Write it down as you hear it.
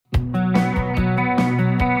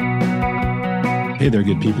Hey there,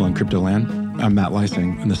 good people in crypto land. I'm Matt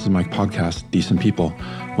Leising, and this is my podcast, Decent People.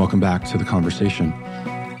 Welcome back to the conversation.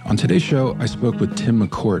 On today's show, I spoke with Tim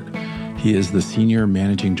McCourt. He is the Senior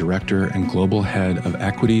Managing Director and Global Head of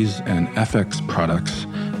Equities and FX Products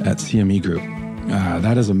at CME Group.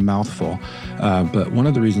 That is a mouthful, but one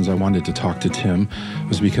of the reasons I wanted to talk to Tim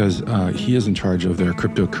was because he is in charge of their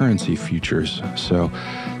cryptocurrency futures. So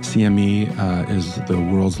CME is the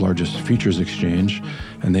world's largest futures exchange,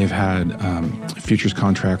 and they've had futures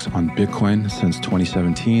contracts on Bitcoin since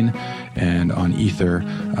 2017 and on Ether,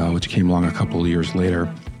 which came along a couple of years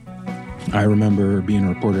later. I remember being a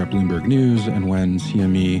reporter at Bloomberg News, and when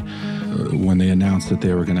CME, when they announced that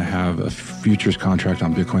they were going to have a futures contract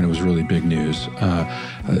on Bitcoin, it was really big news.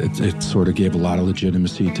 It sort of gave a lot of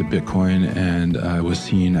legitimacy to Bitcoin, and it was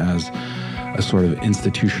seen as a sort of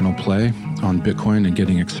institutional play on Bitcoin and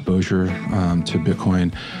getting exposure to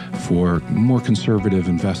Bitcoin for more conservative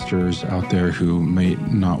investors out there who may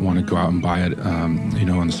not want to go out and buy it,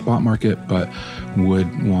 on the spot market, but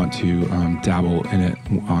would want to dabble in it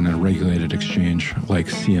on a regulated exchange like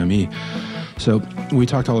CME. So we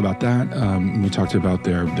talked all about that. We talked about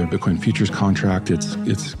their Bitcoin futures contract. It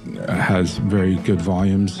has very good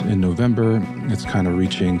volumes in November. It's kind of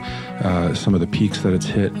reaching some of the peaks that it's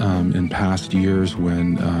hit in past years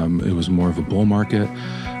when it was more of a bull market.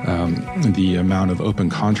 The amount of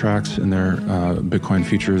open contracts in their Bitcoin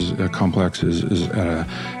futures complex is at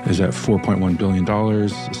 $4.1 billion.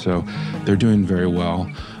 So they're doing very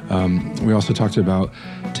well. We also talked about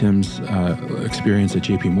Tim's experience at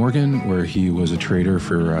JP Morgan, where he was a trader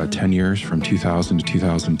for 10 years from 2000 to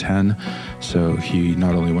 2010. So he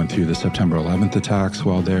not only went through the September 11th attacks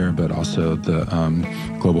while there, but also the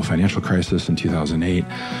global financial crisis in 2008.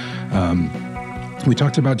 We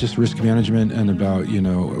talked about just risk management and about,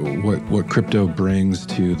 what crypto brings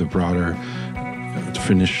to the broader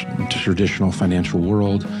traditional financial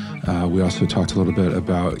world. We also talked a little bit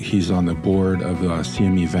about he's on the board of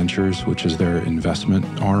CME Ventures, which is their investment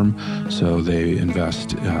arm. So they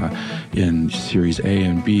invest in Series A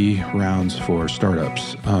and B rounds for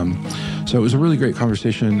startups. So it was a really great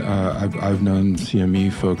conversation. I've known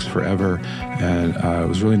CME folks forever, and it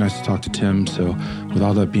was really nice to talk to Tim. So with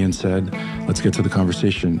all that being said, let's get to the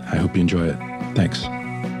conversation. I hope you enjoy it. Thanks.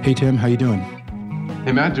 Hey, Tim, how you doing?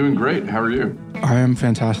 Hey, Matt, doing great. How are you? I am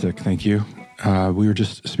fantastic. Thank you. We were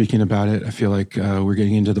just speaking about it. I feel like we're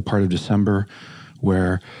getting into the part of December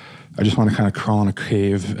where I just want to kind of crawl in a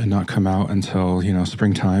cave and not come out until,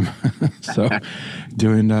 springtime. So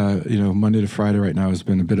doing, Monday to Friday right now has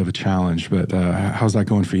been a bit of a challenge, but how's that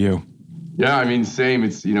going for you? Yeah, I mean, same.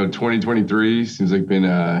 It's, 2023 seems like been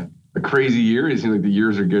a crazy year. It seems like the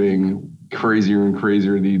years are getting crazier and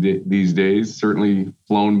crazier these days, certainly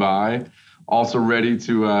flown by. Also ready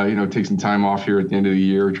to, take some time off here at the end of the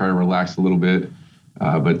year, try to relax a little bit.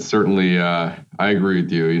 But certainly, I agree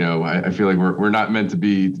with you. I feel like we're not meant to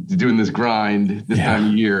be doing this grind this time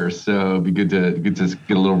of year. So it'd be good to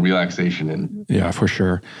get a little relaxation in. Yeah, for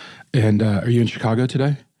sure. And are you in Chicago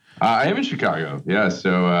today? I am in Chicago. Yeah.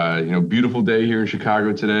 So, beautiful day here in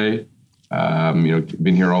Chicago today.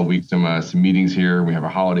 Been here all week, some meetings here. We have a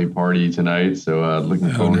holiday party tonight. So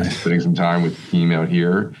looking forward to spending some time with the team out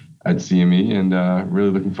here at CME, and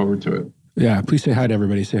really looking forward to it. Yeah, please say hi to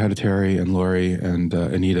everybody. Say hi to Terry and Lori and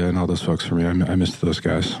Anita and all those folks for me. I miss those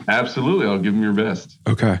guys. Absolutely. I'll give them your best.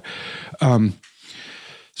 Okay.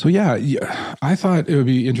 So I thought it would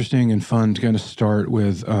be interesting and fun to kind of start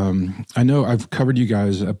with, I know I've covered you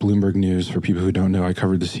guys at Bloomberg News. For people who don't know, I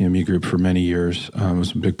covered the CME Group for many years. It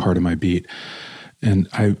was a big part of my beat. And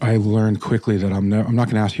I learned quickly that I'm not going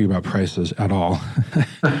to ask you about prices at all.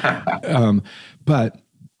 But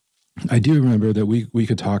I do remember that we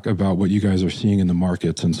could talk about what you guys are seeing in the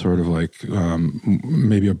markets and sort of like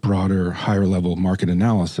maybe a broader, higher level market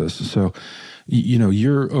analysis. So,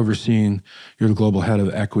 you're overseeing, you're the global head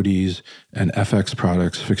of equities and FX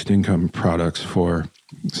products, fixed income products for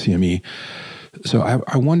CME. So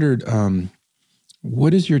I wondered,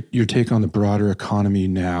 what is your take on the broader economy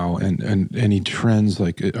now and any trends?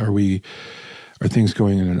 Like, are things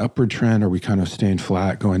going in an upward trend? Are we kind of staying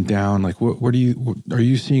flat, going down? Like, are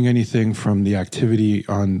you seeing anything from the activity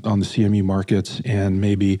on the CME markets and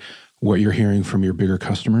maybe what you're hearing from your bigger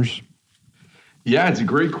customers? Yeah, it's a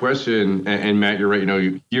great question. And Matt, you're right.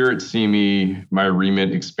 Here at CME, my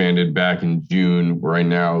remit expanded back in June, where I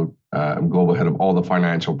now am global head of all the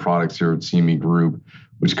financial products here at CME Group,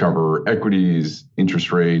 which cover equities,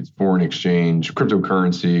 interest rates, foreign exchange,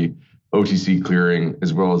 cryptocurrency, OTC clearing,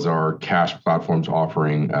 as well as our cash platforms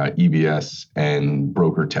offering EBS and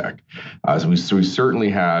broker tech. So we certainly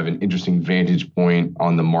have an interesting vantage point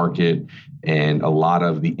on the market and a lot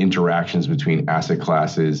of the interactions between asset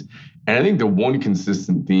classes. And I think the one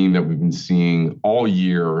consistent theme that we've been seeing all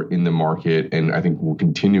year in the market, and I think will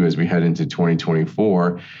continue as we head into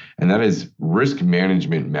 2024, and that is risk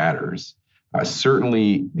management matters.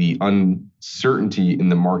 Certainly, the uncertainty in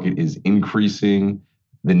the market is increasing.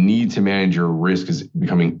 The need to manage your risk is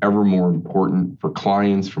becoming ever more important for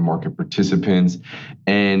clients, for market participants.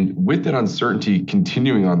 And with that uncertainty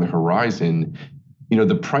continuing on the horizon,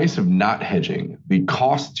 the price of not hedging, the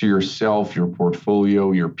cost to yourself, your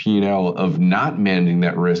portfolio, your P&L of not managing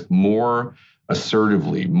that risk more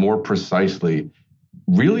assertively, more precisely,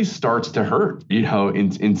 really starts to hurt,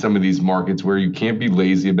 in some of these markets where you can't be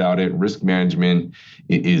lazy about it. Risk management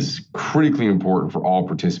is critically important for all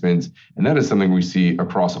participants. And that is something we see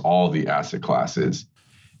across all the asset classes.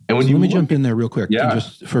 And when let me jump in there real quick. Yeah.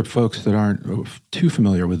 Just for folks that aren't too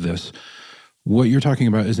familiar with this, what you're talking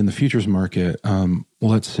about is in the futures market.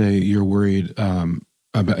 Let's say you're worried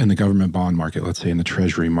about in the government bond market, let's say in the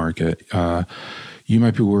treasury market, you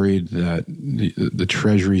might be worried that the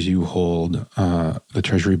treasuries you hold, the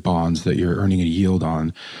treasury bonds that you're earning a yield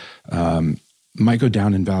on, might go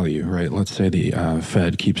down in value, right? Let's say the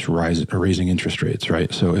Fed keeps raising interest rates,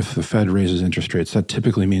 right? So if the Fed raises interest rates, that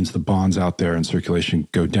typically means the bonds out there in circulation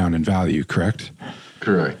go down in value, correct?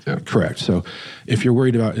 Correct. Yeah. Correct. So if you're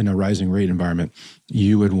worried about in a rising rate environment,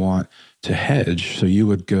 you would want to hedge. So you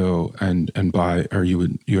would go and buy, or you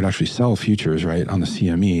would actually sell futures, right, on the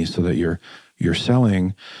CME, so that you're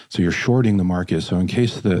selling, so you're shorting the market. So in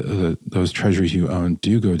case those treasuries you own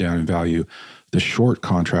do go down in value, the short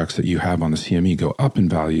contracts that you have on the CME go up in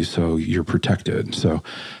value, so you're protected. So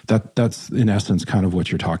that's in essence kind of what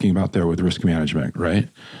you're talking about there with risk management, right?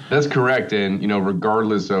 That's correct. And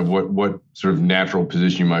regardless of what sort of natural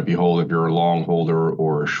position you might be holding, if you're a long holder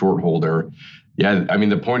or a short holder,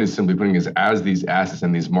 the point is simply putting is as these assets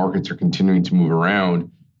and these markets are continuing to move around,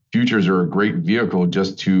 futures are a great vehicle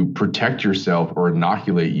just to protect yourself or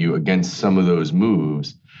inoculate you against some of those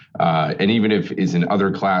moves. And even if it's in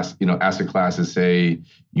other asset classes, say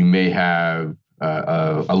you may have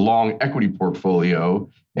a long equity portfolio,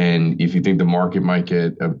 and if you think the market might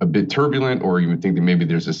get a bit turbulent, or you think that maybe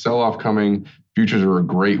there's a sell-off coming, futures are a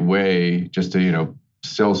great way just to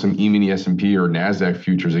sell some E-mini S&P or NASDAQ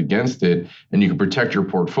futures against it, and you can protect your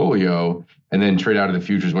portfolio and then trade out of the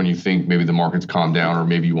futures when you think maybe the market's calmed down or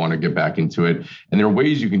maybe you want to get back into it. And there are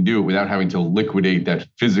ways you can do it without having to liquidate that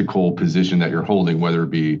physical position that you're holding, whether it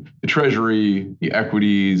be the treasury, the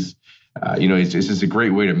equities. It's just a great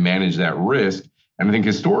way to manage that risk. And I think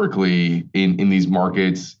historically in these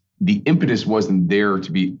markets, the impetus wasn't there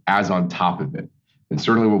to be as on top of it. And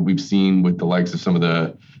certainly what we've seen with the likes of some of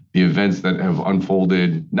the events that have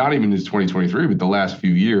unfolded, not even in 2023, but the last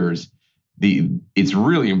few years, it's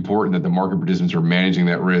really important that the market participants are managing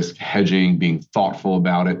that risk, hedging, being thoughtful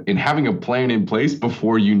about it, and having a plan in place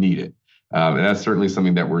before you need it. And that's certainly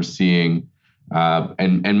something that we're seeing.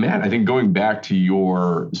 And Matt, I think going back to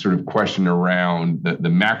your sort of question around the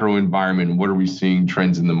macro environment, what are we seeing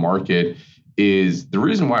trends in the market, is the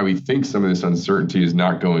reason why we think some of this uncertainty is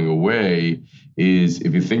not going away is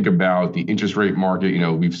if you think about the interest rate market,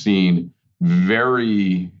 we've seen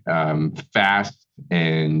very fast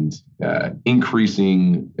and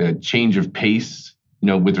increasing change of pace,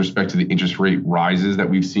 with respect to the interest rate rises that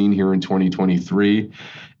we've seen here in 2023.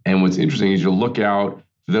 And what's interesting is you look out,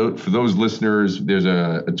 for those listeners, there's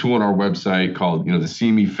a tool on our website called, the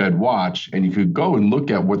CME Fed Watch, and you could go and look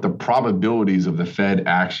at what the probabilities of the Fed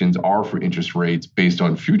actions are for interest rates based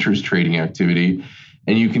on futures trading activity.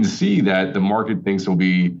 And you can see that the market thinks there'll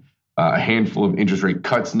be a handful of interest rate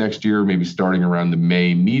cuts next year, maybe starting around the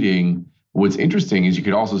May meeting. What's interesting is you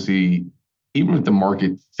could also see, even if the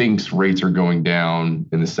market thinks rates are going down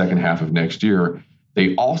in the second half of next year,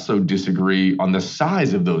 they also disagree on the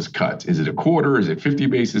size of those cuts. Is it a quarter? Is it 50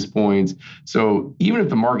 basis points? So even if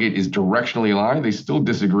the market is directionally aligned, they still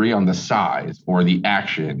disagree on the size or the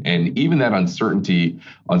action. And even that uncertainty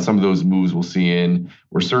on some of those moves we'll see in.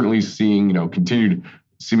 We're certainly seeing, continued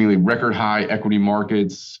seemingly record high equity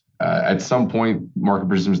markets. At some point, market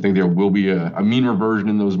participants think there will be a mean reversion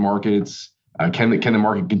in those markets. Can the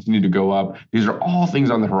market continue to go up? These are all things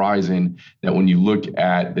on the horizon that when you look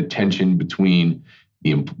at the tension between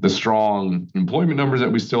the strong employment numbers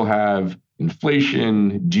that we still have,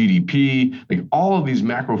 inflation, GDP, like all of these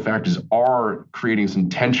macro factors are creating some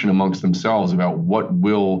tension amongst themselves about what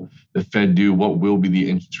will the Fed do, what will be the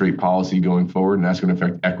interest rate policy going forward, and that's going to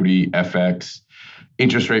affect equity, FX,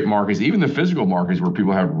 interest rate markets, even the physical markets where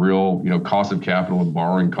people have real, cost of capital and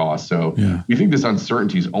borrowing costs. So we think this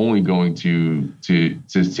uncertainty is only going to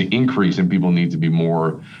increase, and people need to be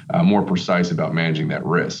more precise about managing that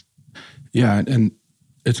risk. Yeah, and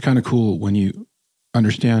it's kind of cool when you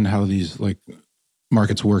understand how these like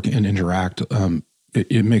markets work and interact.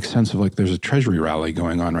 It makes sense of like there's a treasury rally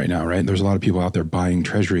going on right now, right? There's a lot of people out there buying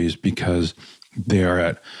treasuries because they are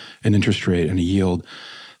at an interest rate and a yield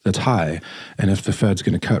that's high. And if the Fed's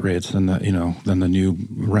going to cut rates, then the new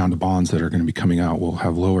round of bonds that are going to be coming out will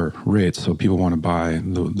have lower rates. So people want to buy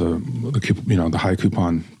the high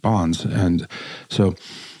coupon bonds, and so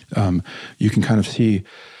you can kind of see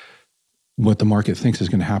what the market thinks is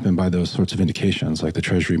going to happen by those sorts of indications. Like the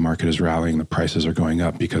treasury market is rallying, the prices are going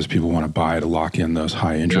up because people want to buy to lock in those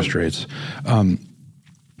high interest rates. And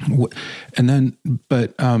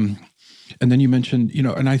then you mentioned,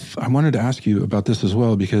 and I wanted to ask you about this as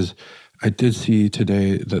well, because I did see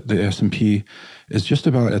today that the S&P is just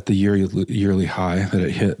about at the yearly high that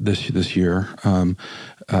it hit this year.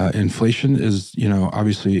 Inflation is,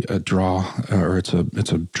 obviously a draw, or it's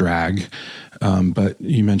a drag. But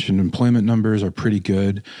you mentioned employment numbers are pretty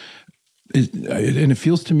good. And it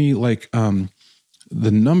feels to me like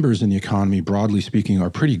the numbers in the economy, broadly speaking, are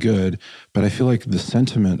pretty good, but I feel like the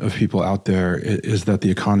sentiment of people out there is that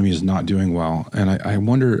the economy is not doing well. And I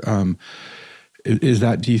wonder,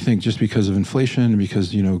 do you think just because of inflation,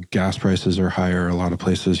 because, gas prices are higher, a lot of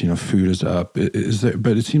places, food is up, but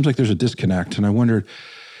it seems like there's a disconnect. And I wondered,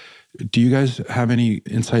 do you guys have any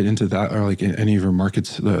insight into that, or like any of your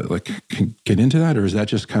markets that can get into that? Or is that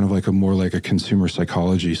just kind of like more like a consumer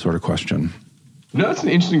psychology sort of question? No, that's an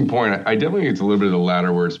interesting point. I definitely think it's a little bit of the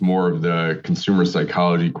latter, where it's more of the consumer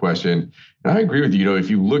psychology question. And I agree with you. If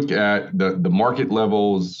you look at the market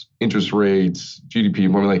levels, interest rates,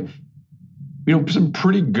 GDP, some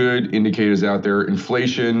pretty good indicators out there.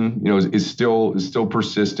 Inflation, is still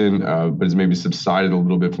persistent, but has maybe subsided a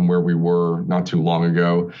little bit from where we were not too long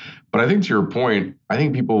ago. But I think to your point, I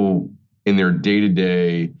think people in their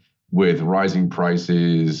day-to-day, with rising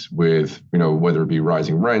prices, with, whether it be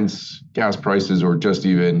rising rents, gas prices, or just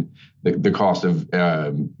even the cost of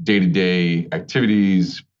day-to-day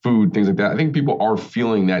activities, food, things like that. I think people are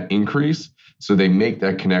feeling that increase. So they make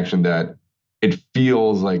that connection that it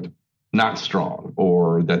feels like not strong,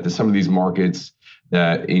 or that some of these markets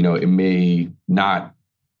that, it may not,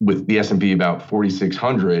 with the S&P about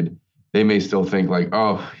 4,600, they may still think like,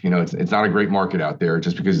 it's not a great market out there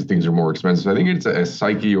just because things are more expensive. So I think it's a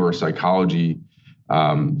psyche or a psychology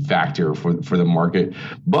factor for the market.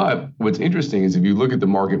 But what's interesting is if you look at the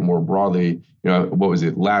market more broadly, what was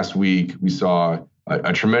it? Last week, we saw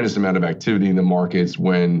a tremendous amount of activity in the markets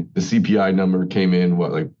when the CPI number came in,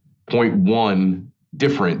 0.1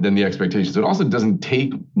 different than the expectations. It also doesn't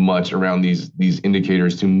take much around these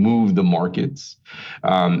indicators to move the markets.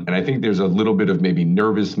 And I think there's a little bit of maybe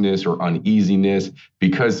nervousness or uneasiness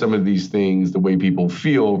because some of these things, the way people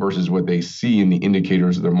feel versus what they see in the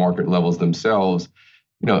indicators of their market levels themselves,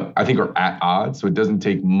 I think are at odds. So it doesn't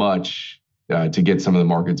take much to get some of the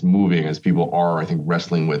markets moving, as people are, I think,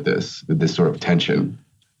 wrestling with this sort of tension.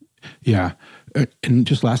 Yeah. And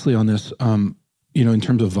just lastly on this, in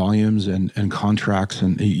terms of volumes and contracts,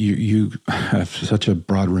 and you have such a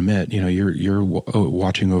broad remit, you're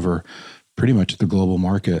watching over pretty much the global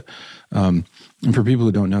market. And for people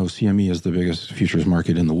who don't know, CME is the biggest futures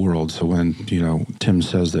market in the world. So when, Tim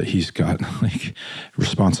says that he's got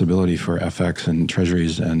responsibility for FX and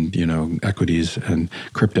treasuries and, equities and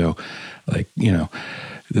crypto,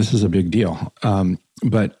 this is a big deal.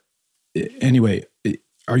 But anyway,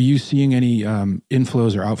 are you seeing any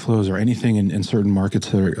inflows or outflows or anything in certain markets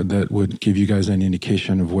that would give you guys an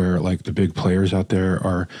indication of where the big players out there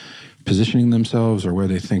are positioning themselves, or where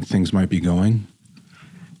they think things might be going?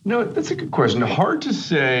 No, that's a good question. Hard to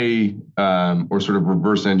say, or sort of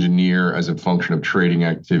reverse engineer as a function of trading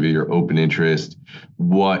activity or open interest,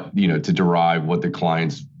 to derive what the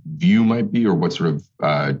client's view might be, or what sort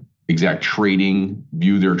of exact trading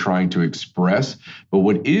view they're trying to express. But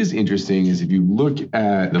what is interesting is if you look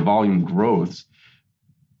at the volume growths,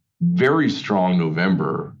 very strong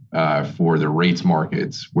November for the rates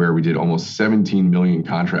markets, where we did almost 17 million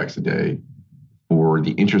contracts a day for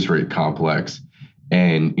the interest rate complex.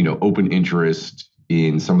 And, open interest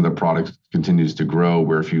in some of the products continues to grow,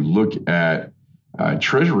 where if you look at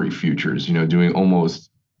treasury futures, doing almost,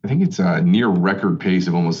 I think it's a near record pace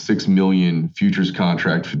of almost 6 million futures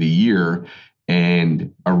contract for the year,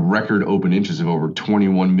 and a record open interest of over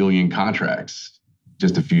 21 million contracts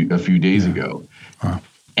just a few days ago. Wow.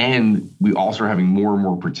 And we also are having more and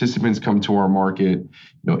more participants come to our market.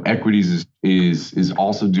 Equities is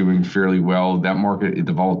also doing fairly well. That market,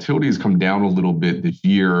 the volatility has come down a little bit this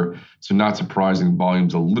year. So not surprising,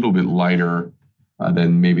 volume's a little bit lighter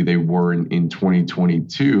than maybe they were in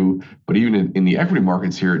 2022. But even in the equity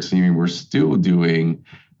markets here at CME, we're still doing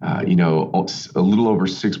a little over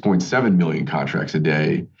 6.7 million contracts a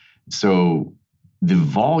day. So the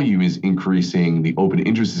volume is increasing, the open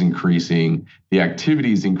interest is increasing, the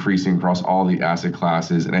activity is increasing across all the asset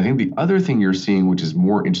classes. And I think the other thing you're seeing, which is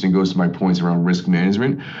more interesting, goes to my points around risk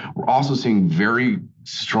management. We're also seeing very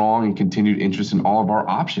strong and continued interest in all of our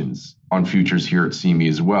options on futures here at CME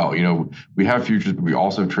as well. We have futures, but we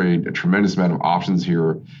also trade a tremendous amount of options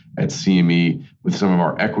here at CME, with some of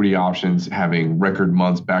our equity options having record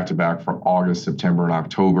months back to back for August, September, and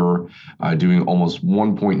October, doing almost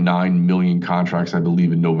 1.9 million contracts, I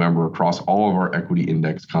believe, in November across all of our equity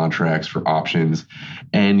index contracts for options.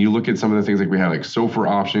 And you look at some of the things like we have like SOFR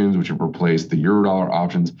options, which have replaced the Eurodollar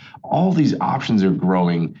options. All these options are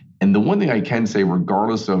growing. And the one thing I can say,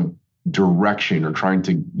 regardless of direction or trying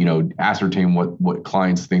to, ascertain what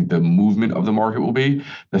clients think the movement of the market will be,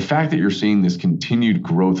 the fact that you're seeing this continued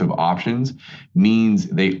growth of options means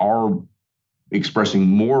they are expressing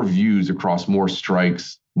more views across more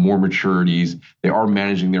strikes, more maturities. They are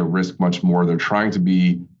managing their risk much more. They're trying to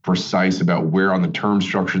be precise about where on the term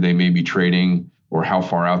structure they may be trading or how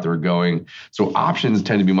far out they're going. So options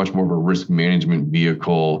tend to be much more of a risk management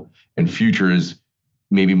vehicle, and futures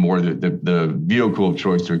maybe more the vehicle of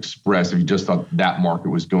choice to express if you just thought that market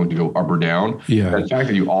was going to go up or down. Yeah. The fact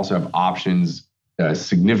that you also have options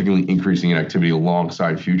significantly increasing in activity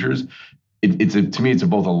alongside futures, to me, it's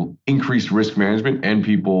both an increased risk management and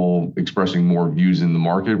people expressing more views in the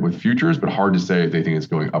market with futures, but hard to say if they think it's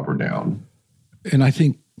going up or down. And I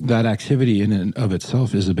think that activity in and of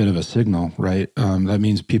itself is a bit of a signal, right? That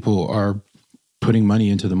means people are putting money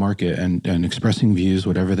into the market and expressing views,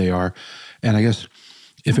 whatever they are. And I guess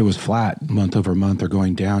if it was flat month over month or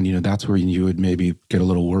going down, that's where you would maybe get a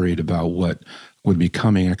little worried about what would be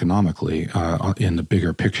coming economically in the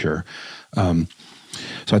bigger picture. So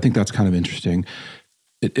I think that's kind of interesting.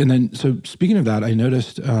 And then, so speaking of that, I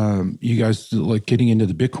noticed you guys like getting into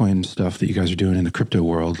the Bitcoin stuff that you guys are doing in the crypto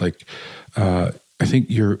world. Like, I think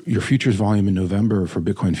your futures volume in November for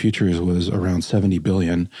Bitcoin futures was around 70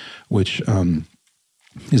 billion, which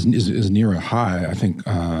is near a high, I think.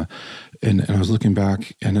 And I was looking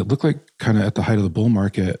back, and it looked like kind of at the height of the bull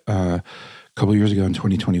market a couple of years ago in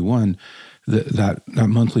 2021, that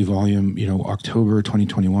monthly volume, October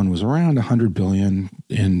 2021 was around 100 billion.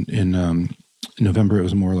 In November, it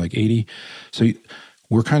was more like 80. So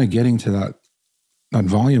we're kind of getting to that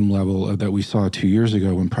volume level that we saw 2 years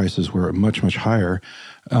ago when prices were much, much higher.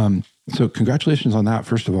 So congratulations on that,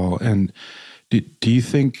 first of all. And do you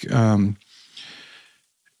think...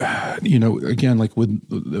 again, like with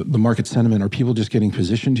the market sentiment, are people just getting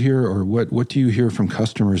positioned here, or what do you hear from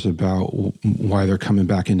customers about why they're coming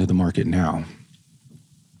back into the market now?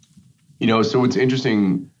 So what's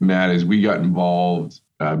interesting, Matt, is we got involved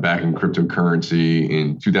back in cryptocurrency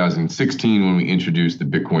in 2016 when we introduced the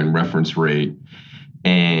Bitcoin reference rate,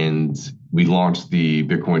 and we launched the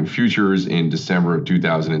Bitcoin futures in December of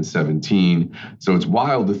 2017. So it's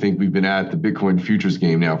wild to think we've been at the Bitcoin futures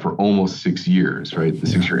game now for almost 6 years, right? The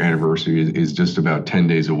 6-year anniversary is just about 10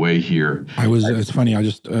 days away here. It's funny.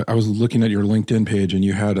 I was looking at your LinkedIn page, and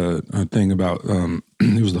you had a thing about,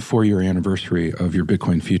 it was the 4-year anniversary of your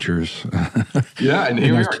Bitcoin futures. Yeah. And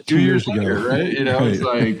here we are 2 years ago, right? Right. It's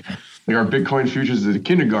like our Bitcoin futures is a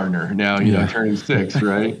kindergartner now, turning 6,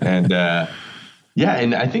 right? And, yeah,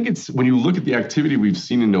 and I think it's when you look at the activity we've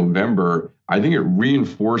seen in November, I think it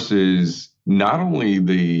reinforces not only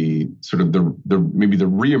the sort of maybe the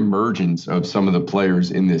reemergence of some of the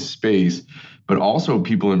players in this space, but also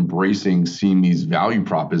people embracing CME's value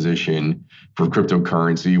proposition for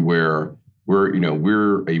cryptocurrency, where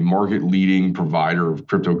we're a market leading provider of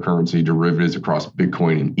cryptocurrency derivatives across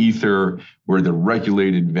Bitcoin and Ether. We're the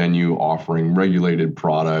regulated venue offering regulated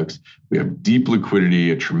products. We have deep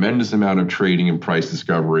liquidity, a tremendous amount of trading and price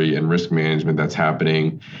discovery and risk management that's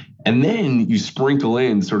happening. And then you sprinkle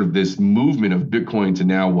in sort of this movement of Bitcoin to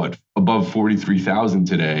now above 43,000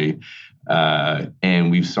 today.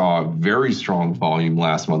 And we saw very strong volume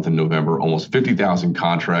last month in November, almost 50,000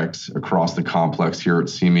 contracts across the complex here at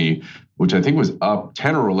CME, which I think was up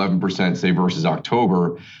 10 or 11%, say, versus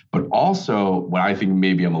October. But also what I think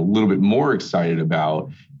maybe I'm a little bit more excited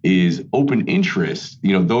about is open interest.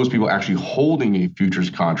 Those people actually holding a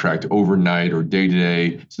futures contract overnight or day to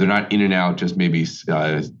day. So they're not in and out, just maybe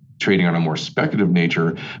trading on a more speculative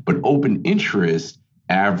nature, but open interest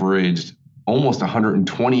averaged almost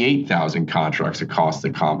 128,000 contracts across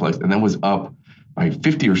the complex, and then was up by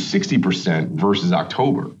 50 or 60% versus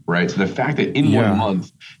October, right? So the fact that in 1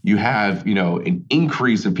 month you have, an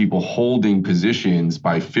increase of people holding positions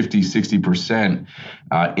by 50, 60%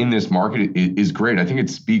 in this market is great. I think it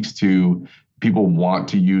speaks to people want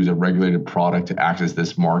to use a regulated product to access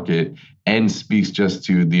this market, and speaks just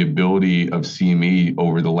to the ability of CME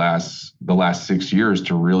over the last 6 years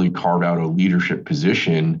to really carve out a leadership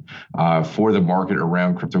position for the market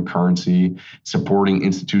around cryptocurrency, supporting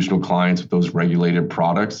institutional clients with those regulated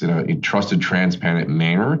products in a trusted, transparent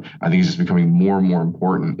manner. I think it's just becoming more and more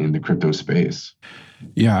important in the crypto space.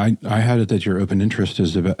 Yeah, I had it that your open interest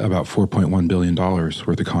is about $4.1 billion worth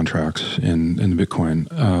of contracts in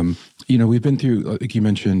Bitcoin. We've been through, like you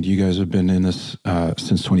mentioned, you guys have been in this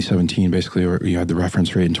since 2017, basically, or you had the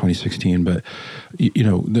reference rate in 2016. But,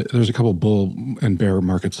 there's a couple bull and bear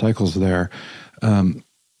market cycles there. And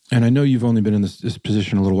I know you've only been in this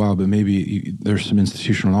position a little while, but maybe there's some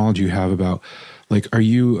institutional knowledge you have about, like, are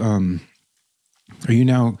you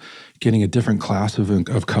now getting a different class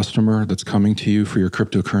of customer that's coming to you for your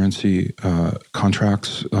cryptocurrency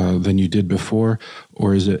contracts than you did before?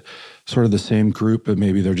 Or is it sort of the same group, but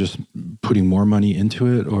maybe they're just putting more money into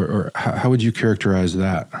it? Or how would you characterize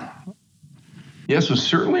that? Yeah, so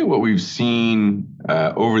certainly what we've seen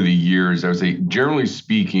over the years, I would say, generally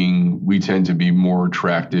speaking, we tend to be more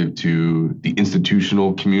attractive to the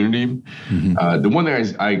institutional community. Mm-hmm. The one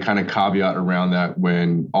thing I kind of caveat around that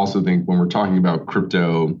when we're talking about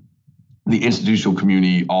crypto, the institutional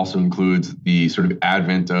community also includes the sort of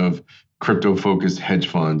advent of crypto-focused hedge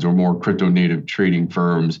funds or more crypto-native trading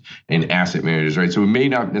firms and asset managers, right? So it may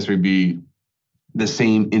not necessarily be the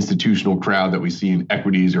same institutional crowd that we see in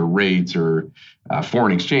equities or rates or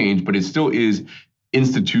foreign exchange, but it still is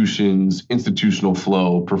institutions, institutional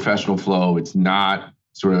flow, professional flow. It's not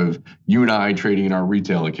sort of you and I trading in our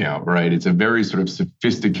retail account, right? It's a very sort of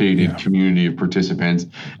sophisticated community of participants.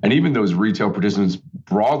 And even those retail participants,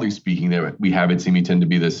 broadly speaking, that we have at CME tend to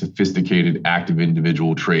be the sophisticated, active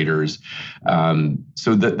individual traders.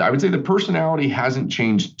 So I would say the personality hasn't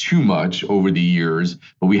changed too much over the years,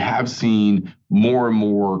 but we have seen more and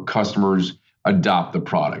more customers adopt the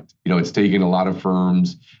product. It's taken a lot of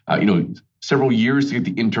firms, several years to get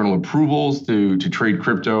the internal approvals to trade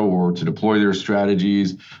crypto or to deploy their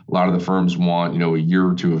strategies. A lot of the firms want, a year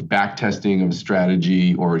or two of back testing of a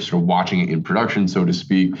strategy or sort of watching it in production, so to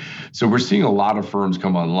speak. So we're seeing a lot of firms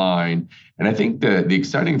come online. And I think the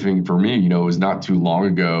exciting thing for me, is not too long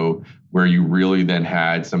ago where you really then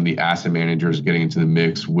had some of the asset managers getting into the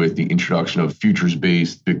mix with the introduction of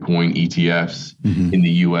futures-based Bitcoin ETFs in the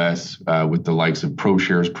US with the likes of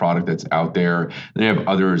ProShares product that's out there. Then you have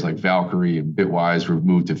others like Valkyrie and Bitwise who have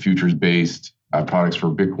moved to futures-based products for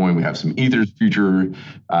Bitcoin. We have some Ether future-based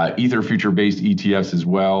ETFs as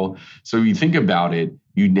well. So you think about it,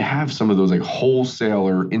 you'd have some of those like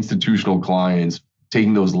wholesaler institutional clients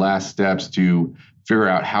taking those last steps to figure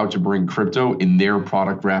out how to bring crypto in their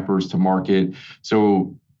product wrappers to market.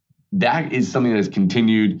 So that is something that has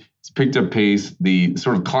continued. It's picked up pace. The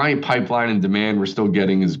sort of client pipeline and demand we're still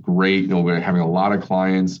getting is great. We're having a lot of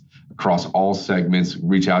clients across all segments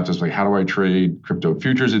reach out to us like, how do I trade crypto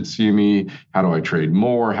futures at CME? How do I trade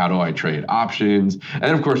more? How do I trade options? And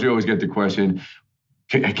then, of course, we always get the question,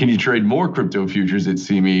 can you trade more crypto futures at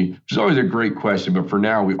CME? Which is always a great question, but for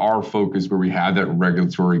now we are focused where we have that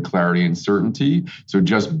regulatory clarity and certainty. So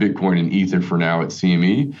just Bitcoin and Ether for now at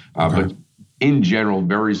CME. But in general,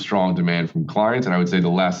 very strong demand from clients. And I would say the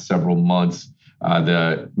last several months,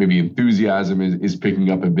 the maybe enthusiasm is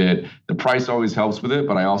picking up a bit. The price always helps with it,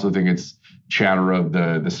 but I also think it's chatter of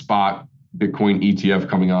the spot Bitcoin ETF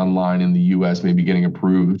coming online in the US, maybe getting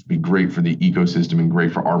approved, would be great for the ecosystem and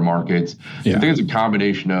great for our markets. Yeah. I think it's a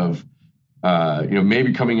combination of,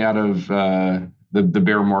 maybe coming out of the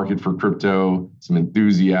bear market for crypto, some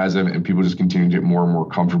enthusiasm, and people just continue to get more and more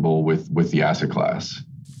comfortable with the asset class.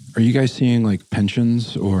 Are you guys seeing like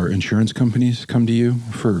pensions or insurance companies come to you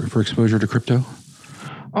for exposure to crypto?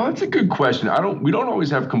 Oh, that's a good question. We don't always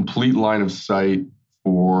have complete line of sight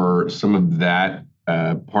for some of that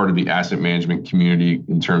part of the asset management community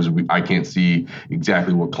in terms of I can't see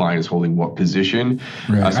exactly what client is holding what position.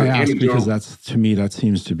 Right. I ask because to me, that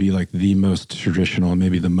seems to be like the most traditional and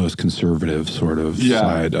maybe the most conservative sort of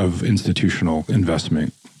side of institutional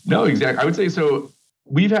investment. No, exactly. I would say so.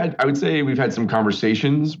 We've had some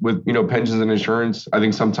conversations with, pensions and insurance. I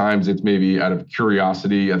think sometimes it's maybe out of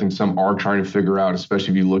curiosity. I think some are trying to figure out, especially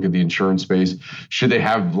if you look at the insurance space, should they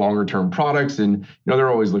have longer term products? And, they're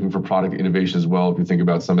always looking for product innovation as well, if you think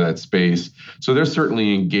about some of that space. So they're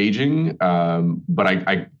certainly engaging, but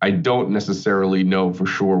I don't necessarily know for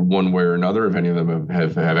sure one way or another if any of them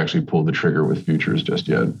have actually pulled the trigger with futures just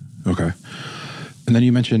yet. Okay. And then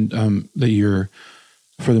you mentioned that you're,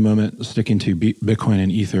 for the moment, sticking to Bitcoin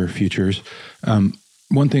and Ether futures.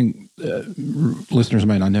 One thing listeners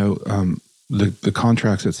might not know, the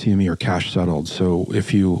contracts at CME are cash settled. So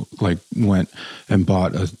if you like went and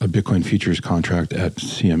bought a Bitcoin futures contract at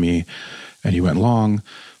CME and you went long,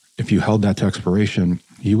 if you held that to expiration,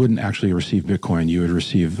 you wouldn't actually receive Bitcoin. You would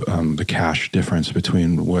receive the cash difference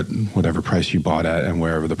between whatever price you bought at and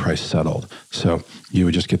wherever the price settled. So you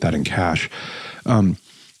would just get that in cash.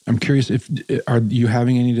 I'm curious, are you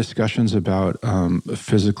having any discussions about a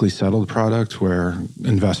physically settled product where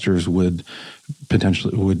investors would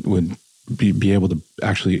potentially would be able to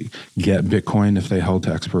actually get Bitcoin if they held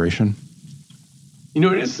to expiration?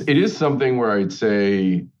 It is something where I'd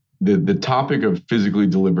say the topic of physically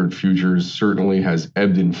delivered futures certainly has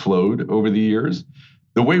ebbed and flowed over the years.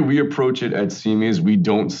 The way we approach it at CME is we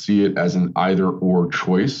don't see it as an either or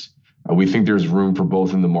choice. We think there's room for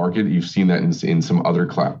both in the market. You've seen that in some other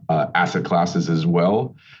asset classes as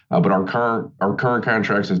well. But our current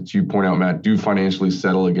contracts, as you point out, Matt, do financially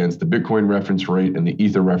settle against the Bitcoin reference rate and the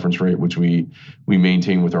Ether reference rate, which we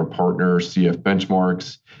maintain with our partner CF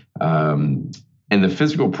Benchmarks. And the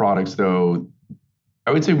physical products, though, I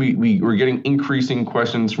would say we're getting increasing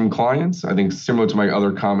questions from clients. I think similar to my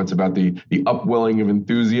other comments about the upwelling of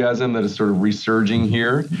enthusiasm that is sort of resurging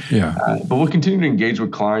here. Yeah. But we'll continue to engage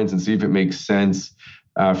with clients and see if it makes sense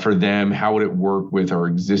for them. How would it work with our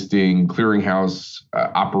existing clearinghouse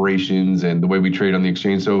operations and the way we trade on the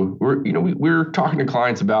exchange? So we're talking to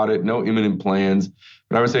clients about it. No imminent plans,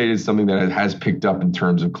 but I would say it is something that has picked up in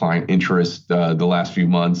terms of client interest the last few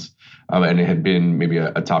months. And it had been maybe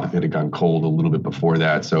a topic that had gone cold a little bit before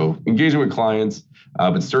that. So engaging with clients,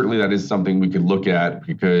 but certainly that is something we could look at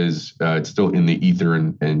because it's still in the Ether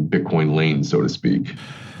and Bitcoin lane, so to speak.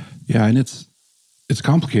 Yeah, and it's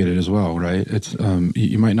complicated as well, right? It's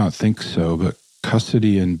you might not think so, but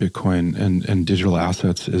custody in Bitcoin and digital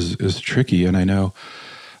assets is tricky. And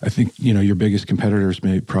I think your biggest competitors,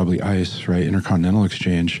 probably ICE, right? Intercontinental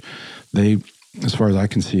Exchange. They, as far as I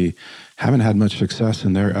can see, haven't had much success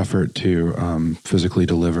in their effort to physically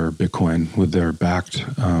deliver Bitcoin with their backed.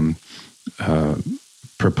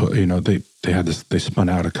 They spun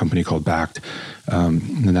out a company called Backed,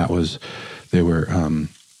 and that was they were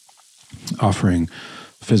offering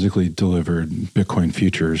physically delivered Bitcoin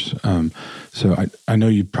futures. So I know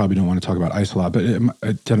you probably don't want to talk about ICE a lot, but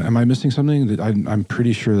am I missing something? That I'm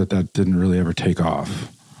pretty sure that didn't really ever take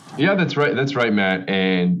off. Yeah, that's right. That's right, Matt.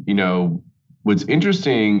 And what's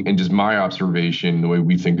interesting and just my observation, the way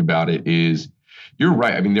we think about it is, you're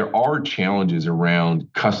right. I mean, there are challenges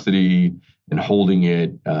around custody and holding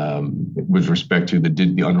it with respect to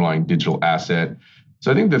the underlying digital asset.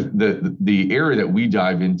 So I think the area that we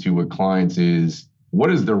dive into with clients is,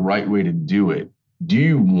 what is the right way to do it? Do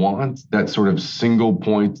you want that sort of single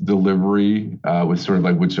point delivery with sort of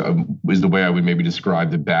like, which is the way I would maybe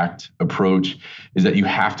describe the backed approach, is that you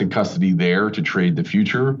have to custody there to trade the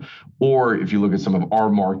future? Or if you look at some of our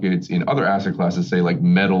markets in other asset classes, say like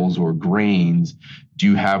metals or grains, do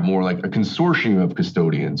you have more like a consortium of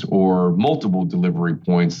custodians or multiple delivery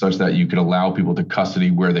points such that you could allow people to custody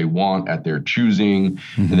where they want at their choosing,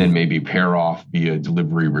 and then maybe pair off via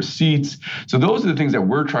delivery receipts? So those are the things that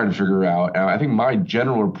we're trying to figure out. And I think my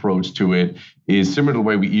general approach to it is similar to the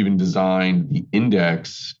way we even designed the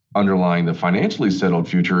index underlying the financially settled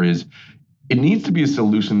future. Is it needs to be a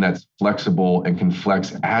solution that's flexible and can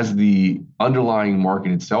flex as the underlying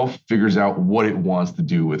market itself figures out what it wants to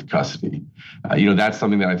do with custody. That's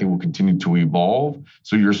something that I think will continue to evolve.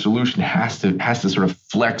 So your solution has to sort of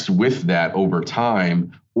flex with that over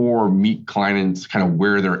time, or meet clients kind of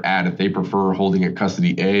where they're at. If they prefer holding at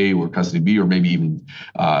custody A or custody B, or maybe even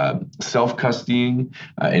self-custodying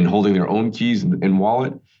and holding their own keys and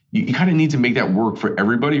wallet. You kind of need to make that work for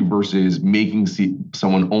everybody versus making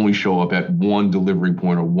someone only show up at one delivery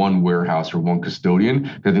point or one warehouse or one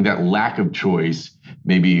custodian. I think that lack of choice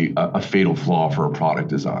may be a fatal flaw for a product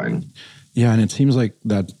design. Yeah, and it seems like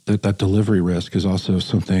that delivery risk is also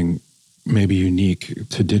something maybe unique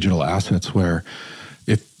to digital assets, where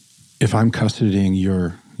if I'm custodying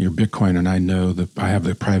your Bitcoin and I know that I have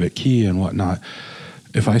the private key and whatnot,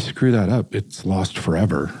 if I screw that up, it's lost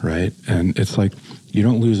forever, right? And it's like, you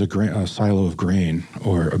don't lose a silo of grain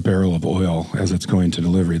or a barrel of oil as it's going to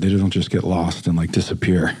delivery. They don't just get lost and like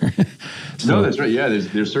disappear. No, that's right. Yeah,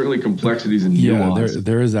 there's certainly complexities and nuance. Yeah,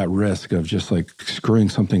 there is that risk of just like screwing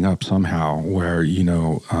something up somehow, where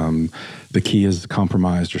the key is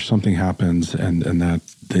compromised or something happens, and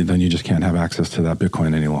then you just can't have access to that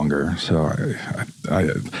Bitcoin any longer. So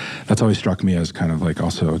I that's always struck me as kind of like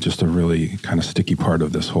also just a really kind of sticky part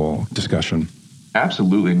of this whole discussion.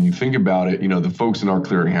 Absolutely. And you think about it, the folks in our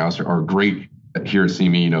clearinghouse are great here at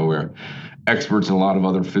CME, we're experts in a lot of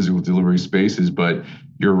other physical delivery spaces, but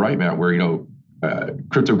you're right, Matt, where,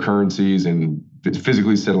 cryptocurrencies and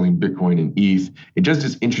physically settling Bitcoin and ETH, it does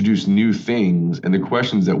just introduce new things. And the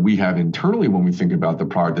questions that we have internally when we think about the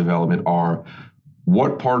product development are,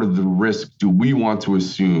 what part of the risk do we want to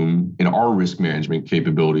assume in our risk management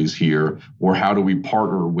capabilities here? Or how do we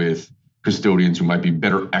partner with custodians who might be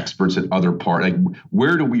better experts at other parts? Like,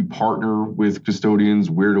 where do we partner with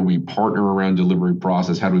custodians? Where do we partner around delivery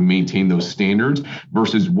process? How do we maintain those standards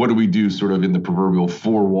versus what do we do sort of in the proverbial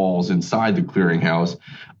four walls inside the clearinghouse?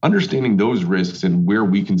 Understanding those risks and where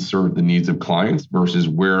we can serve the needs of clients versus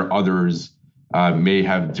where others may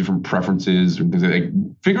have different preferences and things like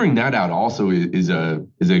that. Figuring that out also is a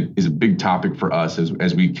big topic for us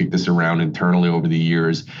as we kick this around internally over the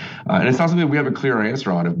years. And it's not something that we have a clear answer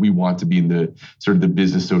on if we want to be in the sort of the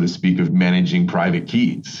business, so to speak, of managing private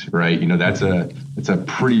keys, right? It's a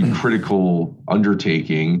pretty critical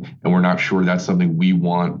undertaking, and we're not sure that's something we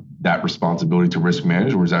want that responsibility to risk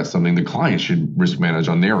manage, or is that something the client should risk manage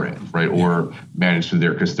on their end, right? Or manage through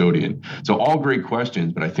their custodian. So all great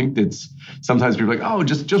questions, but I think that's sometimes people are like, oh,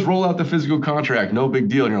 just roll out the physical contract, no big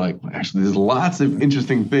deal. And you're like, well, actually, there's lots of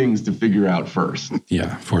interesting things to figure out first.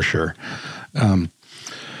 Yeah, for sure.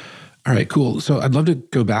 All right, cool. So I'd love to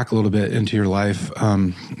go back a little bit into your life.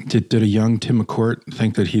 Did a young Tim McCourt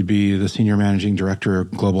think that he'd be the senior managing director,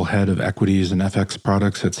 global head of equities and FX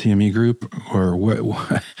products at CME Group, or what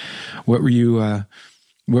were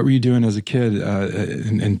you doing as a kid?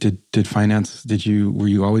 And did finance? Were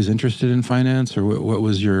you always interested in finance, or what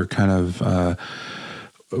was your kind of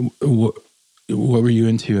what were you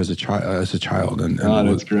into as a child?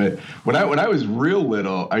 That's great. When I was real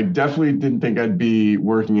little, I definitely didn't think I'd be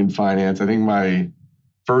working in finance. I think my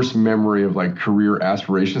first memory of like career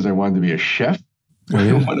aspirations, I wanted to be a chef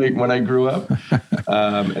when I grew up.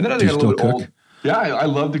 And then I think I got a little bit old. Yeah, I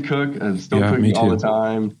love to cook. I'm still cooking all the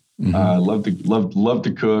time. Mm-hmm. Love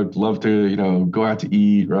to cook, love to, go out to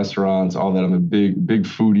eat, restaurants, all that. I'm a big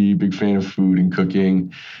foodie, big fan of food and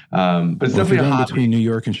cooking. But it's definitely a hobby. Between New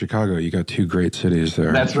York and Chicago, you got two great cities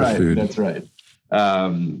there. That's right. Food. That's right.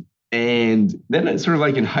 And then it's sort of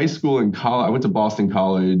like in high school and college, I went to Boston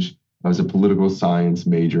College. I was a political science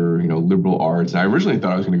major, liberal arts. And I originally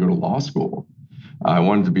thought I was going to go to law school. I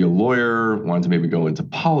wanted to be a lawyer, wanted to maybe go into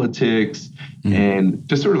politics, and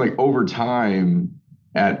just sort of like over time,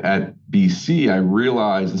 at BC, I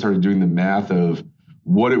realized and started doing the math of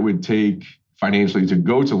what it would take financially to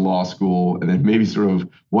go to law school, and then maybe sort of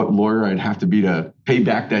what lawyer I'd have to be to pay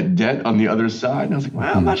back that debt on the other side. And I was like,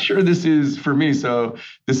 well, I'm not sure this is for me. So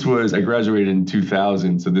I graduated in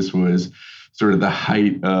 2000. So this was sort of the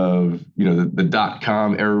height of, the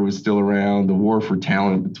dot-com era was still around, the war for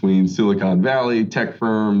talent between Silicon Valley, tech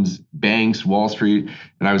firms, banks, Wall Street.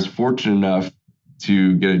 And I was fortunate enough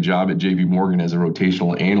to get a job at JP Morgan as a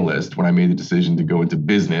rotational analyst when I made the decision to go into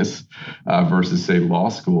business versus, say, law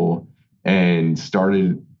school, and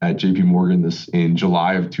started at JP Morgan in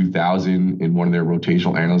July of 2000 in one of their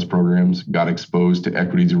rotational analyst programs, got exposed to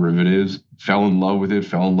equity derivatives, fell in love with it,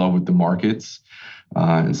 fell in love with the markets.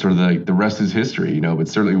 And sort of like the rest is history, but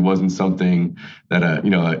certainly wasn't something that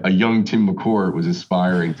a young Tim McCourt was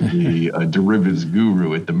aspiring to be a derivatives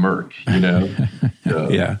guru at the Merck,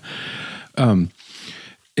 So. Yeah.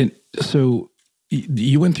 And so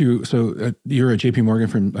you went through, you were at JP Morgan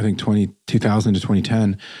from, I think, 2000 to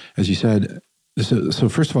 2010, as you said. So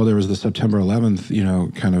first of all, there was the September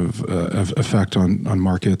 11th, kind of effect on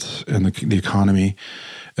markets and the economy.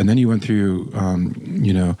 And then you went through,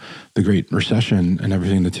 the Great Recession and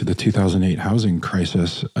everything, the 2008 housing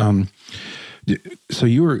crisis. So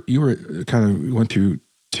you were kind of went through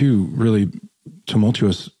two really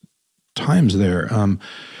tumultuous times there.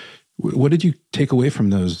 What did you take away from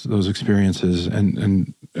those experiences?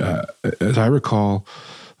 And as I recall,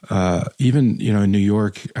 even in New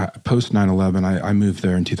York post 9/11, I moved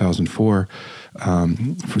there in 2004.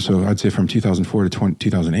 So I'd say from 2004 to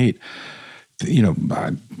 2008.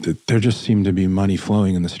 There just seemed to be money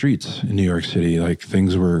flowing in the streets in New York City. Like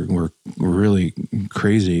things were really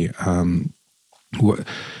crazy. What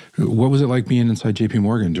was it like being inside JP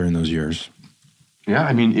Morgan during those years? Yeah,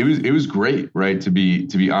 I mean, it was great, right? To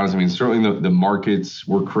be honest, I mean, certainly the markets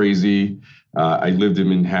were crazy. I lived in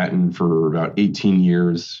Manhattan for about 18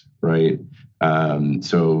 years, right?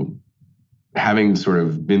 So having sort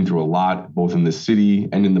of been through a lot, both in the city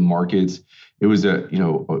and in the markets, it was a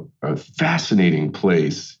fascinating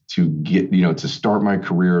place to get, to start my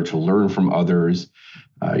career, to learn from others.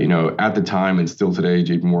 At the time and still today,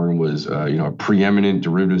 JP Morgan was, a preeminent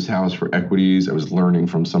derivatives house for equities. I was learning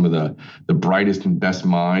from some of the brightest and best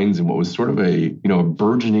minds and what was sort of a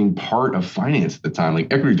burgeoning part of finance at the time.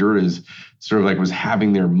 Like equity derivatives sort of like was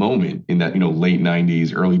having their moment in that, late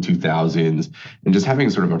 90s, early 2000s, and just having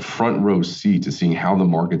sort of a front row seat to seeing how the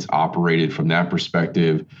markets operated from that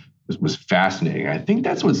perspective was fascinating. I think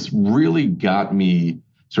that's what's really got me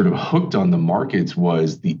sort of hooked on the markets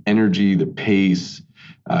was the energy, the pace,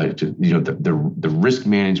 the risk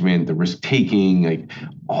management, the risk taking, like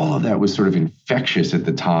all of that was sort of infectious at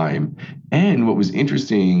the time. And what was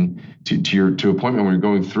interesting to a point when we were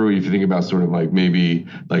going through, if you think about sort of like maybe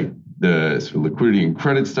like the sort of liquidity and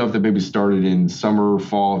credit stuff that maybe started in summer,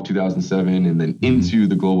 fall of 2007, and then into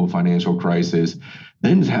the global financial crisis,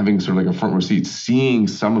 then having sort of like a front row seat, seeing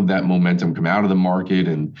some of that momentum come out of the market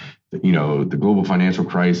and the global financial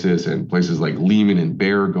crisis and places like Lehman and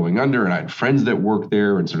Bear going under. And I had friends that worked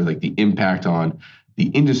there and sort of like the impact on the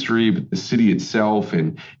industry, but the city itself.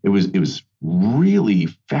 And it was really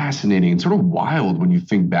fascinating and sort of wild when you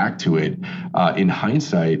think back to it in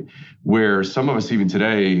hindsight, where some of us even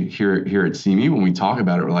today here at CME, when we talk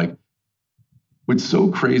about it, we're like, what's so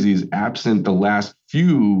crazy is absent the last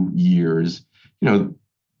few years,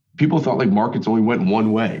 people thought like markets only went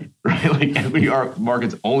one way, right? Like equity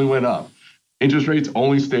markets only went up. Interest rates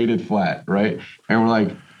only stayed flat, right? And we're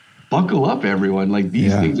like, buckle up, everyone. Like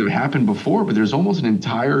these things have happened before, but there's almost an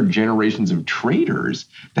entire generations of traders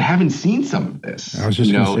that haven't seen some of this. I was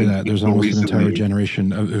just going to say that. There's almost an entire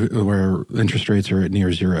generation where interest rates are at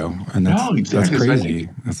near zero. And that's crazy.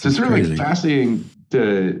 That's sort of like fascinating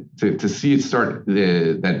to see it start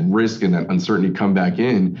that risk and that uncertainty come back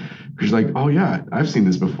in. Because you're like, oh yeah, I've seen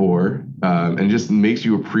this before. And it just makes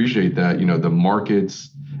you appreciate that, the markets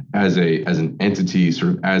as an entity,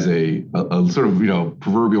 sort of as a sort of,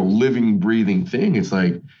 proverbial living, breathing thing. It's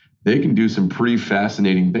like they can do some pretty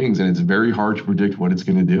fascinating things, and it's very hard to predict what it's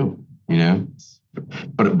going to do,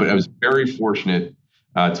 But I was very fortunate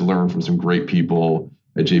to learn from some great people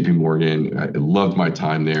at JP Morgan. I loved my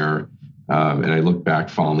time there. And I look back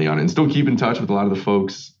fondly on it and still keep in touch with a lot of the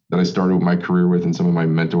folks that I started my career with and some of my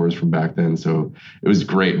mentors from back then. So it was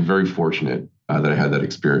great and very fortunate that I had that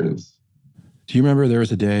experience. Do you remember there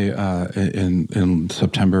was a day in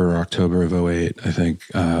September or October of 2008, I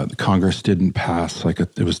think, Congress didn't pass,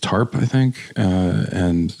 it was TARP, I think,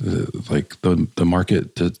 and the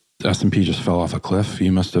market, the S&P just fell off a cliff.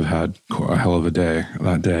 You must have had a hell of a day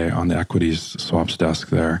that day on the equities swaps desk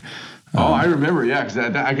there. I remember, yeah, because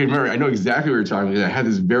I can remember. I know exactly what you're talking about. I had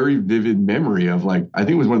this very vivid memory of I think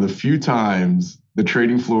it was one of the few times the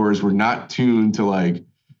trading floors were not tuned to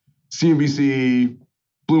CNBC,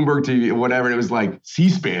 Bloomberg TV, whatever. And it was like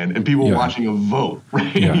C-SPAN and people watching a vote,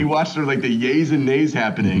 right? Yeah. And you watched sort of like the yays and nays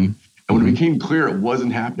happening. And when it became clear it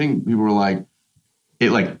wasn't happening, people were like,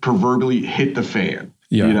 it proverbially hit the fan.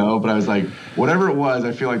 Yeah. But I was like, whatever it was,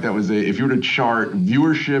 I feel like that was if you were to chart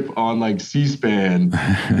viewership on C-SPAN,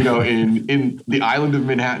 in the island of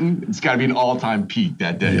Manhattan, it's got to be an all-time peak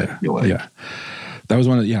that day. Yeah. I feel like. Yeah. That was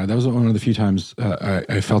one of the few times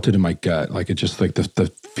I felt it in my gut. It just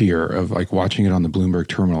the fear of watching it on the Bloomberg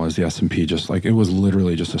terminal as the S&P it was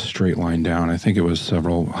literally just a straight line down. I think it was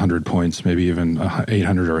several hundred points, maybe even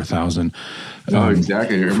 800 or 1,000. Oh,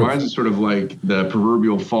 exactly. It reminds us sort of like the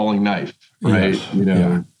proverbial falling knife, right? Yes,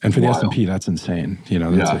 yeah. And for the S&P, that's insane.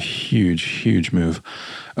 That's a huge, huge move.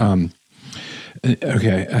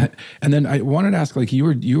 Okay, and then I wanted to ask,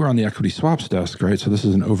 you were on the equity swaps desk, right? So this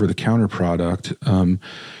is an over-the-counter product.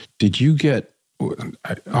 Did you get,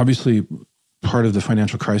 obviously, part of the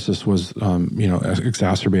financial crisis was,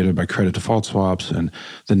 exacerbated by credit default swaps and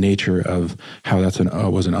the nature of how that's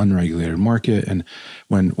was an unregulated market. And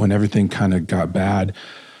when everything kind of got bad,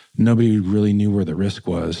 nobody really knew where the risk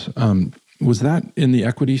was. Was that in the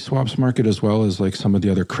equity swaps market as well as some of the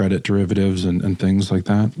other credit derivatives and things like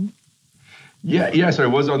that? Yeah. So I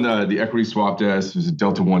was on the equity swap desk. I was a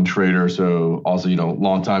Delta One trader. So also,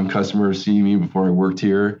 longtime customer seeing me before I worked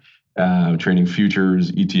here, trading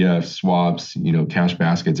futures, ETFs, swaps, cash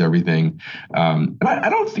baskets, everything. And I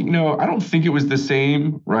don't think it was the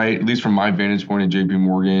same, right? At least from my vantage point at JP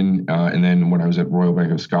Morgan. And then when I was at Royal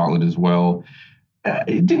Bank of Scotland as well,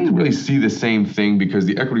 it didn't really see the same thing because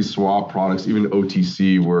the equity swap products, even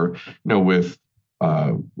OTC, were, with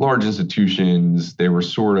large institutions. They were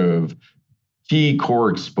sort of key core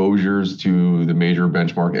exposures to the major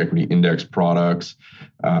benchmark equity index products.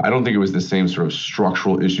 I don't think it was the same sort of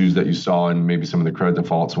structural issues that you saw in maybe some of the credit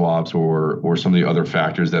default swaps or some of the other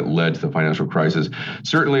factors that led to the financial crisis.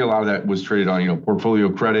 Certainly, a lot of that was traded on portfolio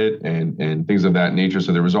credit and things of that nature.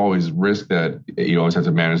 So there was always risk that you always have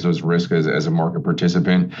to manage those risks as a market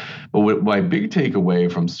participant. But what my big takeaway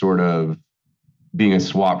from sort of being a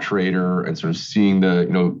swap trader and sort of seeing the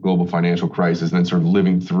global financial crisis and then sort of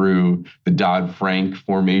living through the Dodd-Frank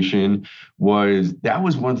formation was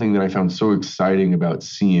one thing that I found so exciting about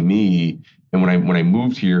CME. And when I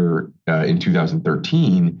moved here in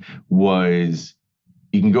 2013 was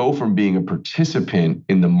you can go from being a participant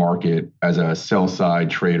in the market as a sell side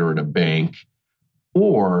trader at a bank,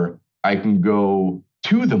 or I can go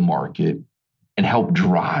to the market and help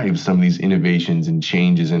drive some of these innovations and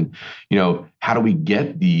changes. And, how do we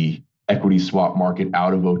get the equity swap market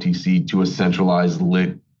out of OTC to a centralized,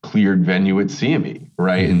 lit, cleared venue at CME,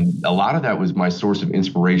 right? And a lot of that was my source of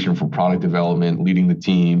inspiration for product development, leading the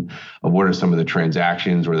team of what are some of the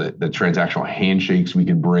transactions or the transactional handshakes we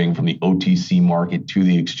could bring from the OTC market to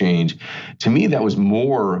the exchange. To me, that was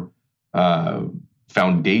more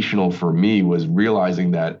foundational for me, was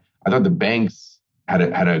realizing that I thought the banks had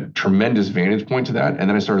a tremendous vantage point to that. And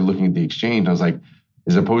then I started looking at the exchange. I was like,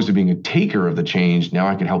 as opposed to being a taker of the change, now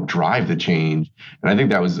I can help drive the change. And I think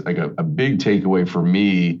that was like a big takeaway for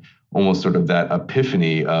me, almost sort of that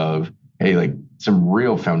epiphany of, hey, like some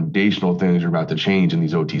real foundational things are about to change in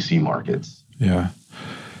these OTC markets. Yeah.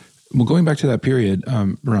 Well, going back to that period,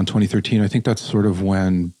 around 2013, I think that's sort of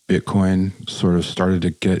when Bitcoin sort of started to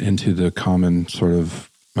get into the common sort of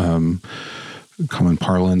common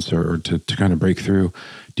parlance or to kind of break through.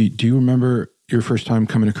 Do you remember your first time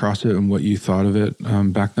coming across it and what you thought of it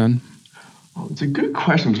back then? Oh, it's a good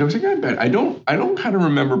question. Because I don't kind of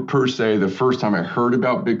remember per se the first time I heard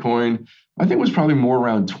about Bitcoin. I think it was probably more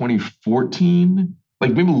around 2014,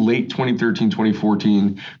 like maybe late 2013,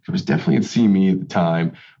 2014. It was definitely at CME at the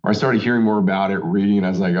time where I started hearing more about it, reading, and I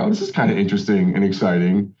was like, oh, this is kind of interesting and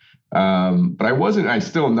exciting. But I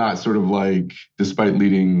still am not sort of like, despite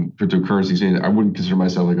leading cryptocurrencies, I wouldn't consider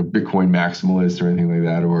myself like a Bitcoin maximalist or anything like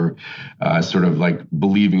that, or sort of like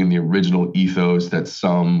believing in the original ethos that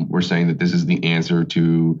some were saying that this is the answer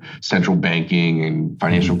to central banking and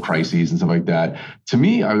financial crises and stuff like that. To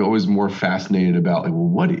me, I was always more fascinated about like, well,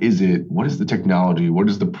 what is it? What is the technology? What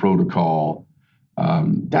is the protocol?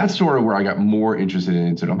 That's sort of where I got more interested in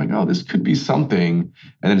it. So I'm like, oh, this could be something.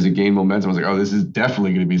 And then as it gained momentum, I was like, oh, this is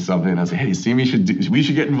definitely going to be something. And I was like, hey, see, we should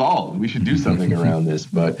get involved. We should do something around this.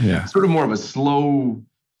 But sort of more of a slow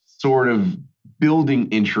sort of building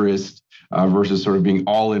interest versus sort of being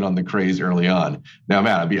all in on the craze early on. Now,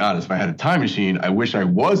 man, I'll be honest, if I had a time machine, I wish I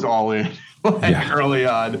was all in early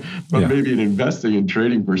on, but maybe an investing and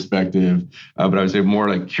trading perspective. But I would say more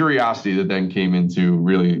like curiosity that then came into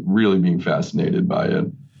really, really being fascinated by it.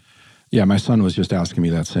 Yeah, my son was just asking me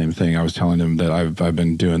that same thing. I was telling him that I've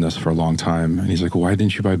been doing this for a long time. And he's like, well, why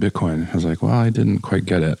didn't you buy Bitcoin? I was like, well, I didn't quite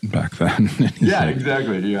get it back then. Yeah, like,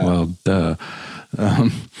 exactly. Yeah. Well, duh.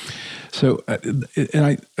 So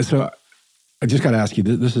I just got to ask you,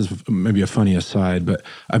 this is maybe a funny aside, but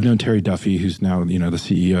I've known Terry Duffy, who's now, the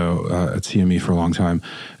CEO at CME for a long time.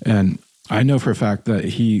 And I know for a fact that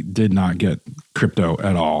he did not get crypto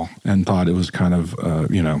at all and thought it was kind of,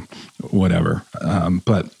 whatever.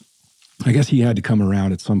 But I guess he had to come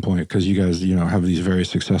around at some point because you guys, have these very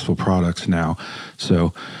successful products now.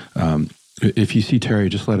 So if you see Terry,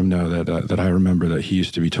 just let him know that I remember that he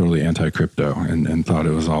used to be totally anti-crypto and thought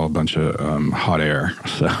it was all a bunch of hot air.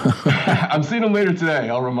 So I'm seeing him later today.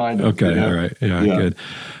 I'll remind him. Okay, all right. Yeah,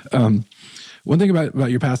 good. One thing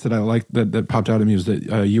about your past that I liked that popped out at me was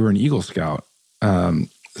that you were an Eagle Scout.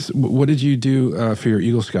 What did you do for your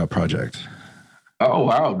Eagle Scout project? Oh,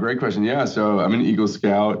 wow. Great question. Yeah, so I'm an Eagle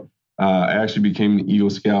Scout. I actually became an Eagle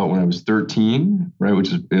Scout when I was 13, right, which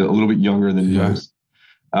is a little bit younger than most.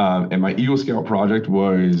 And my Eagle Scout project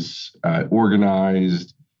was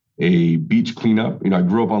organized a beach cleanup. I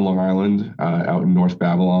grew up on Long Island out in North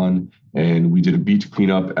Babylon, and we did a beach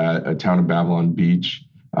cleanup at a town of Babylon Beach.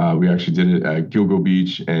 We actually did it at Gilgo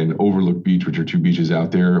Beach and Overlook Beach, which are two beaches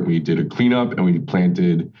out there. We did a cleanup and we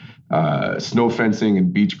planted snow fencing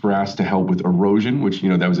and beach grass to help with erosion, which,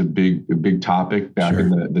 that was a big topic back in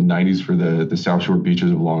the 90s for the South Shore beaches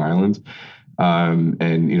of Long Island.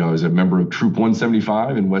 And, as a member of Troop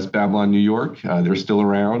 175 in West Babylon, New York, they're still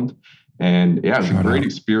around. And yeah, it was a great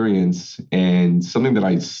experience and something that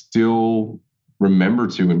I still remember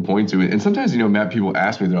to and point to. And sometimes, Matt, people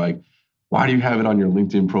ask me, they're like, why do you have it on your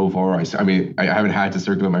LinkedIn profile? I mean, I haven't had to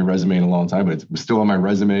circulate my resume in a long time, but it's still on my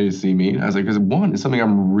resume to see me. And I was like, because one, it's something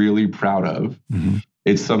I'm really proud of. Mm-hmm.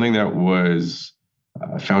 It's something that was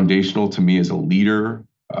foundational to me as a leader,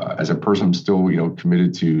 as a person. I'm still,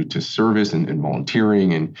 committed to service and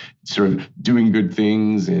volunteering and sort of doing good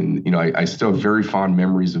things. And, I still have very fond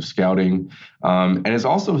memories of scouting. And it's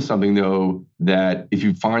also something, though, that if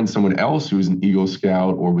you find someone else who is an Eagle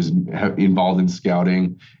Scout or was involved in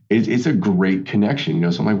scouting, it's a great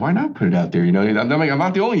connection. So I'm like, why not put it out there? I'm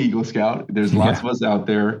not the only Eagle Scout. There's lots of us out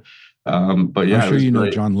there. But yeah, I'm sure you know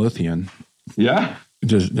John Lothian. Yeah.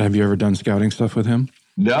 Have you ever done scouting stuff with him?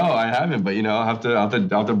 No, I haven't, but I'll have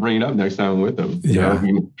to bring it up next time I'm with them. Yeah,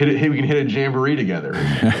 we can hit a jamboree together.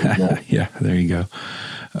 Yeah, there you go.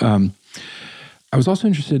 I was also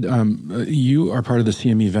interested. You are part of the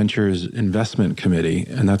CME Ventures Investment Committee,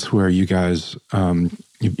 and that's where you guys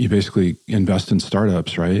you basically invest in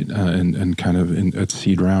startups, right? And kind of at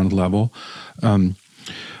seed round level. Are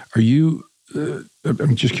you?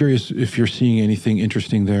 I'm just curious if you're seeing anything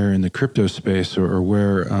interesting there in the crypto space, or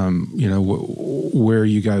where where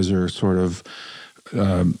you guys are sort of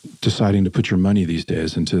deciding to put your money these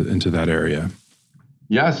days into that area.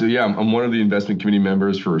 Yeah, so I'm one of the investment committee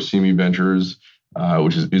members for CME Ventures,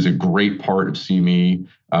 which is a great part of CME.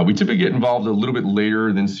 We typically get involved a little bit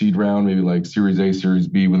later than seed round, maybe like Series A, Series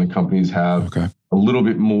B, when the companies have a little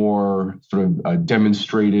bit more sort of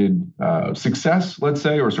demonstrated success, let's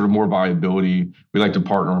say, or sort of more viability. We like to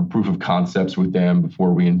partner on proof of concepts with them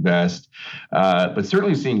before we invest, but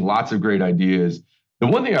certainly seeing lots of great ideas. The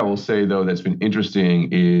one thing I will say, though, that's been interesting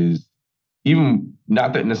is even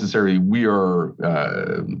not that necessarily we are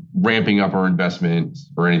ramping up our investments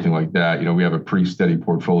or anything like that. We have a pretty steady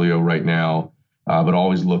portfolio right now, but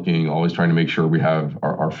always looking, always trying to make sure we have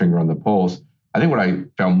our finger on the pulse. I think what I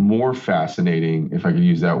found more fascinating, if I could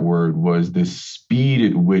use that word, was the speed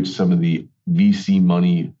at which some of the VC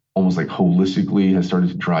money almost like holistically has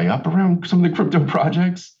started to dry up around some of the crypto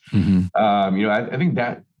projects. Mm-hmm. I think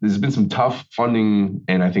that there's been some tough funding,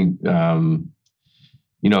 and I think, trying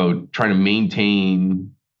to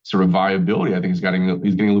maintain sort of viability, I think is getting a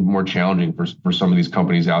little bit more challenging for some of these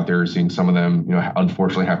companies out there. Seeing some of them,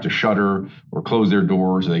 unfortunately have to shutter or close their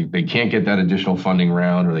doors. They can't get that additional funding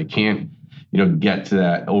round, or they can't, get to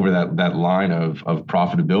that over that line of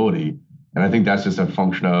profitability. And I think that's just a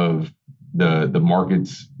function of the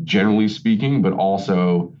markets generally speaking, but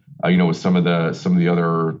also with some of the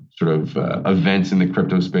other sort of events in the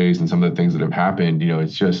crypto space and some of the things that have happened.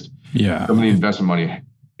 It's just some of the investment money.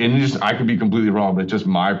 And I could be completely wrong, but just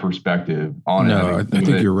my perspective on it. I think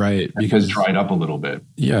you're right, because it's dried up a little bit.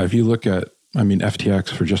 Yeah, if you look at, FTX,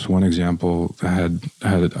 for just one example, had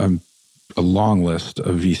a long list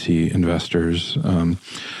of VC investors.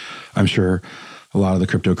 I'm sure a lot of the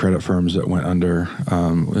crypto credit firms that went under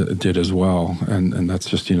did as well, and that's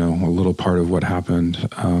just a little part of what happened.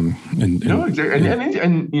 Exactly.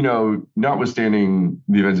 And notwithstanding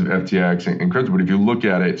the events of FTX and crypto, but if you look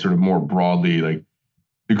at it sort of more broadly, like,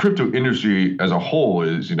 the crypto industry as a whole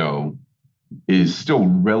is still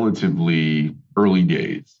relatively early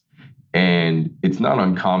days. And it's not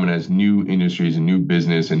uncommon as new industries and new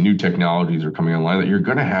business and new technologies are coming online that you're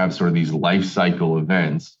going to have sort of these life cycle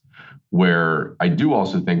events, where I do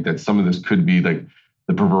also think that some of this could be like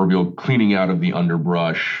the proverbial cleaning out of the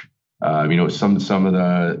underbrush. Some of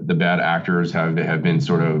the bad actors have been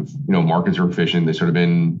sort of, markets are efficient. They've sort of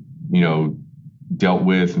been, dealt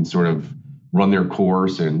with and sort of run their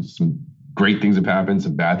course, and some great things have happened,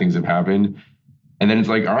 some bad things have happened. And then it's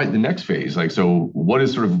like, all right, the next phase. Like, so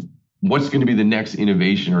what's going to be the next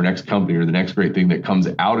innovation or next company or the next great thing that comes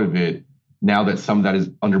out of it now that some of that is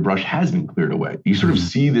underbrush has been cleared away? You sort of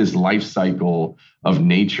see this life cycle of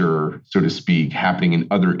nature, so to speak, happening in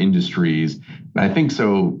other industries. And I think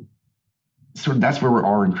so that's where we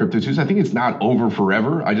are in crypto too. So I think it's not over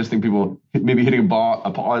forever. I just think people maybe hitting a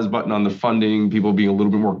pause button on the funding, people being a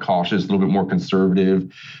little bit more cautious, a little bit more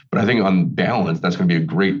conservative. But I think on balance, that's going to be a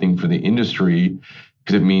great thing for the industry,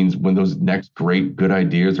 because it means when those next great good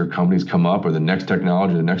ideas or companies come up, or the next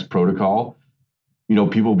technology, the next protocol,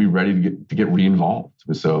 people will be ready to get re-involved.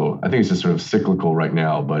 So I think it's just sort of cyclical right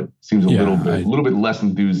now, but seems a little bit less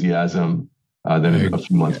enthusiasm than a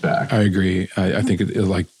few months back. I agree. I think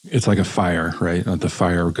it's like a fire, right? The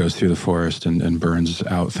fire goes through the forest and burns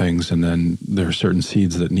out things, and then there are certain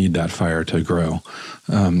seeds that need that fire to grow.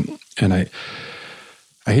 And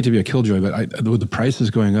I hate to be a killjoy, but with the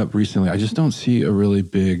prices going up recently, I just don't see a really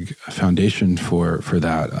big foundation for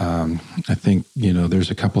that. I think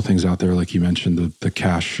there's a couple things out there, like you mentioned, the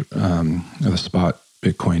cash, the spot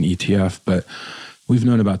Bitcoin ETF, but we've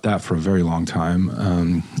known about that for a very long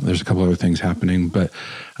time. There's a couple other things happening, but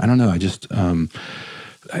I don't know. I just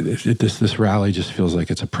this rally just feels like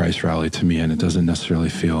it's a price rally to me, and it doesn't necessarily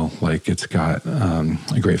feel like it's got a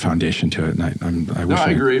great foundation to it. And I wish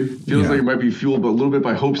I agree. It feels like it might be fueled a little bit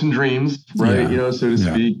by hopes and dreams, right? So to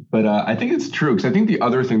speak. But I think it's true, because I think the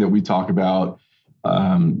other thing that we talk about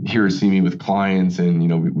here at CME with clients,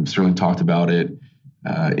 and we've certainly talked about it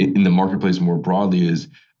in the marketplace more broadly, is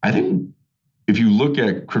I think if you look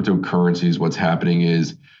at cryptocurrencies, what's happening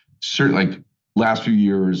is certainly last few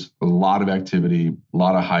years, a lot of activity, a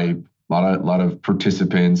lot of hype, a lot of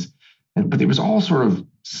participants, but it was all sort of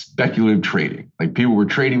speculative trading. Like, people were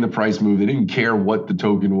trading the price move. They didn't care what the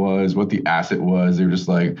token was, what the asset was. They were just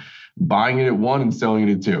like buying it at 1 and selling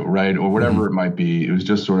it at 2, right? Or whatever it might be. It was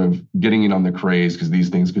just sort of getting in on the craze because these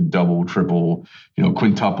things could double, triple,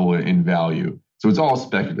 quintuple in value. So it's all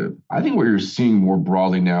speculative. I think what you're seeing more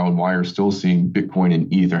broadly now, and why you're still seeing Bitcoin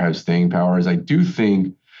and Ether have staying power, is I do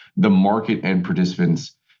think the market and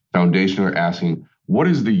participants foundation are asking, what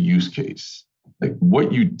is the use case? Like,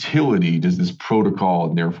 what utility does this protocol,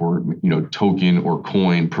 and therefore, token or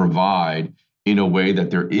coin, provide in a way that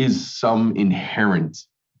there is some inherent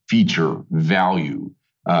feature, value,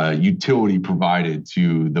 utility provided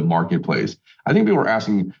to the marketplace? I think people are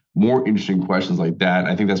asking more interesting questions like that.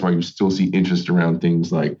 I think that's why you still see interest around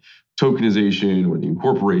things like tokenization or the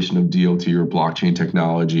incorporation of DLT or blockchain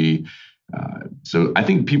technology. So I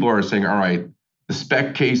think people are saying, all right, the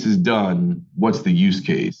spec case is done. What's the use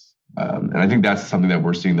case? And I think that's something that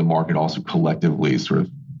we're seeing the market also collectively sort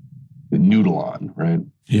of noodle on, right?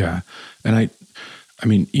 Yeah. And I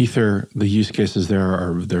mean, Ether, the use cases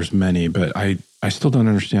there's many, but I still don't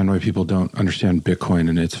understand why people don't understand Bitcoin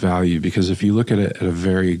and its value, because if you look at it at a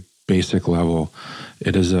very basic level,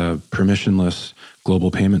 it is a permissionless global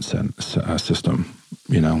payment system,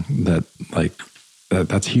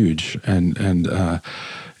 that's huge. And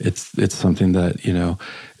it's something that,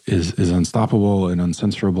 is unstoppable and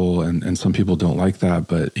uncensorable. And some people don't like that,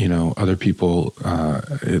 but, other people,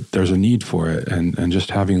 there's a need for it. And just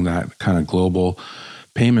having that kind of global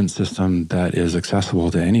payment system that is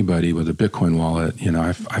accessible to anybody with a Bitcoin wallet,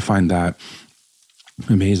 I find that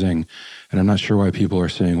amazing. And I'm not sure why people are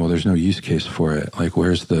saying, well, there's no use case for it. Like,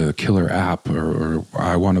 where's the killer app? Or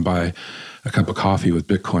I want to buy a cup of coffee with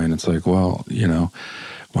Bitcoin. It's like, well,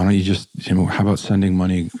 why don't you just, how about sending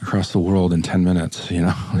money across the world in 10 minutes?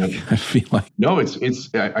 I feel like. No, I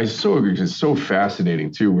so agree, because it's so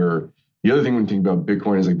fascinating too, where the other thing when you think about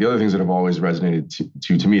Bitcoin is, like, the other things that have always resonated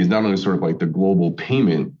to me is not only sort of like the global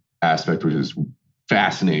payment aspect, which is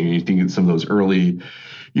fascinating. You think of some of those early,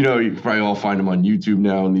 you probably all find them on YouTube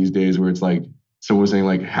now in these days, where it's like someone saying,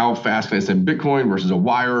 like, how fast can I send Bitcoin versus a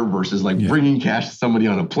wire versus bringing cash to somebody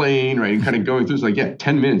on a plane, right? And kind of going through, it's like,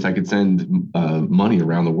 10 minutes I could send money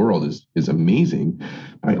around the world is amazing.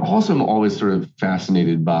 But I also am always sort of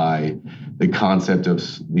fascinated by the concept of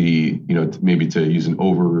the, maybe to use an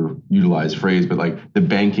overutilized phrase, but like the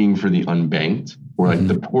banking for the unbanked, or like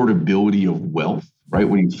the portability of wealth, right?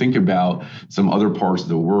 When you think about some other parts of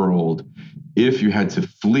the world, if you had to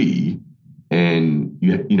flee and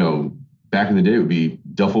back in the day, it would be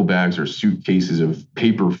duffel bags or suitcases of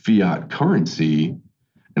paper fiat currency.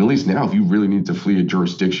 And at least now, if you really need to flee a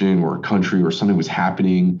jurisdiction or a country, or something was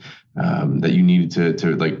happening that you needed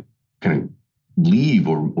to like kind of leave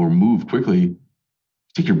or move quickly,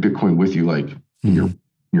 take your Bitcoin with you, like in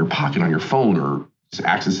your pocket on your phone, or just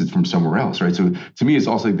access it from somewhere else, right? So to me, it's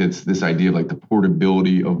also like this idea of like the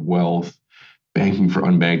portability of wealth, banking for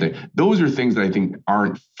unbanked. Like, those are things that I think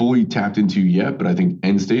aren't fully tapped into yet, but I think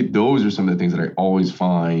end state, those are some of the things that I always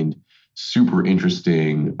find super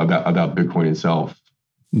interesting about Bitcoin itself.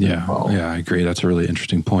 Yeah, I agree. That's a really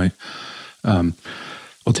interesting point. Well,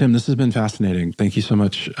 Tim, this has been fascinating. Thank you so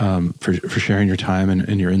much for sharing your time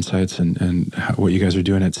and your insights and what you guys are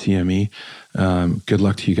doing at CME. Good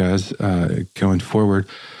luck to you guys going forward.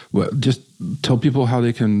 Well, just tell people how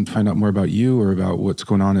they can find out more about you or about what's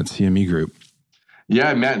going on at CME Group.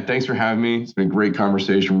 Yeah, Matt, thanks for having me. It's been a great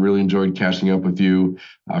conversation. Really enjoyed catching up with you.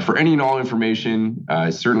 For any and all information,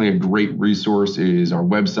 certainly a great resource is our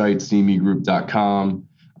website, cmegroup.com.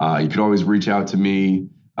 You could always reach out to me.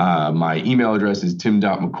 My email address is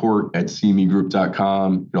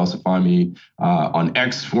tim.mccourt@cmegroup.com. You can also find me on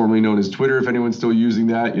X, formerly known as Twitter, if anyone's still using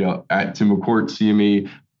that, at Tim McCourt, CME.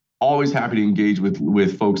 Always happy to engage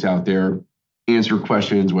with folks out there, answer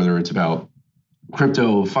questions, whether it's about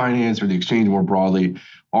crypto, finance, or the exchange more broadly.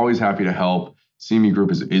 Always happy to help. CME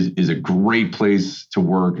Group is a great place to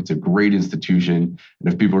work. It's a great institution.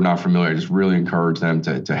 And if people are not familiar, I just really encourage them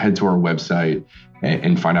to head to our website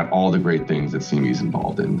and find out all the great things that CME is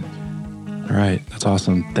involved in. All right. That's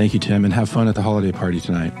awesome. Thank you, Tim, and have fun at the holiday party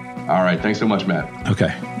tonight. All right. Thanks so much, Matt.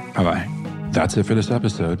 Okay. Bye-bye. That's it for this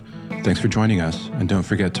episode. Thanks for joining us, and don't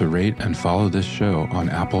forget to rate and follow this show on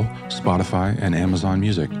Apple, Spotify, and Amazon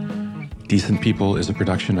Music. Decent People is a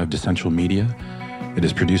production of Decentral Media. It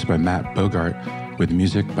is produced by Matt Bogart, with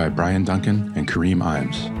music by Brian Duncan and Kareem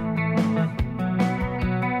Imes.